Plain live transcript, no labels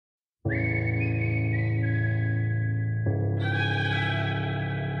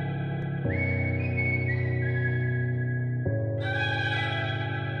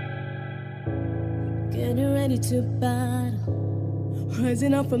Getting ready to battle,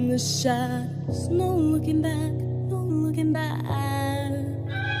 rising up from the shadows. No looking back, no looking back.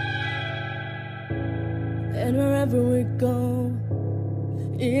 And wherever we go,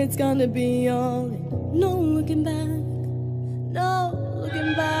 it's gonna be all in. No looking back, no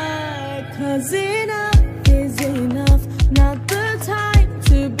looking back. 'Cause enough is enough, not the time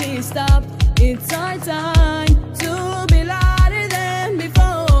to be stopped. It's our time to be louder than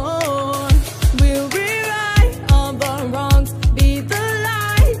before. We'll rewrite all the wrongs, be the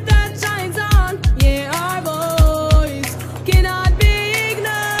light that shines on. Yeah, our voice cannot be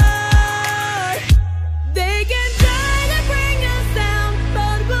ignored. They can try to bring us down,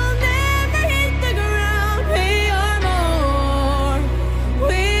 but we'll never hit the ground. We are more,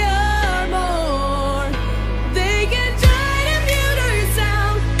 we are more. They can try to mute our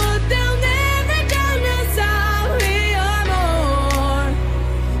sound, but they'll never drown us out. We are more,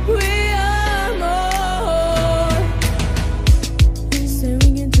 we are more.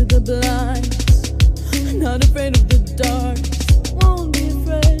 Staring into the blinds, not afraid of the dark. Won't be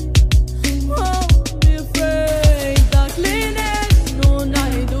afraid, won't be afraid. Darkness, non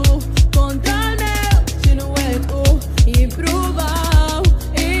hai tu contra il mio silhouette. Improvau,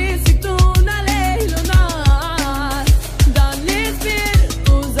 e se tu non lei lunar,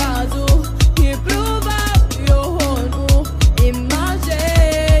 dall'espirito usato. Improvau, io ho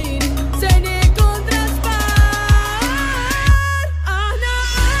immagine, se ne contraspar. Ah, no,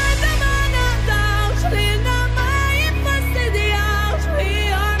 the man of doubt, lean on my implicity out. We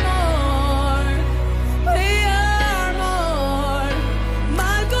are more, we are more.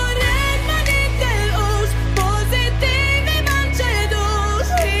 Mal correct, man intelus, positive man cedus.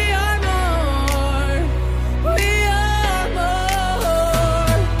 We are more, we are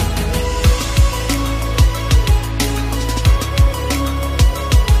more.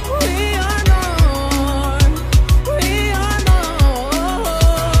 We are more, we are more.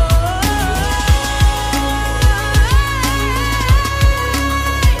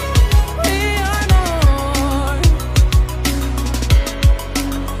 We are more.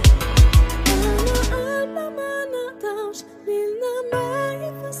 Ana alma mana taus, nil na mai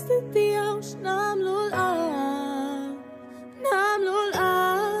fastidioos na.